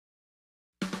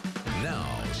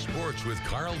Sports with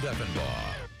Carl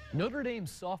Deffenbaugh. Notre Dame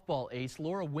softball ace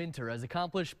Laura Winter has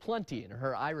accomplished plenty in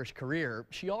her Irish career.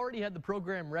 She already had the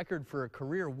program record for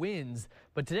career wins,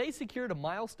 but today secured a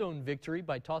milestone victory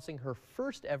by tossing her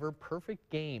first ever perfect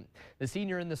game. The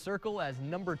senior in the circle as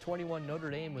number 21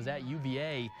 Notre Dame was at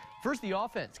UVA. First the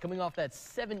offense, coming off that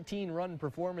 17-run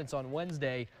performance on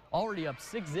Wednesday. Already up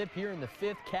 6-zip here in the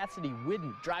fifth. Cassidy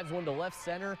Whidden drives one to left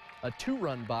center. A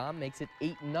 2-run bomb makes it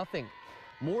 8-0.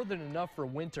 More than enough for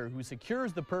Winter, who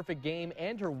secures the perfect game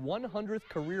and her 100th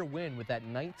career win with that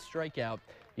 9th strikeout.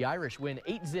 The Irish win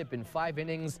 8-zip in 5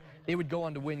 innings. They would go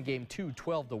on to win Game 2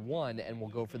 12-1 and will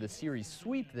go for the series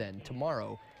sweep then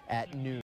tomorrow at noon.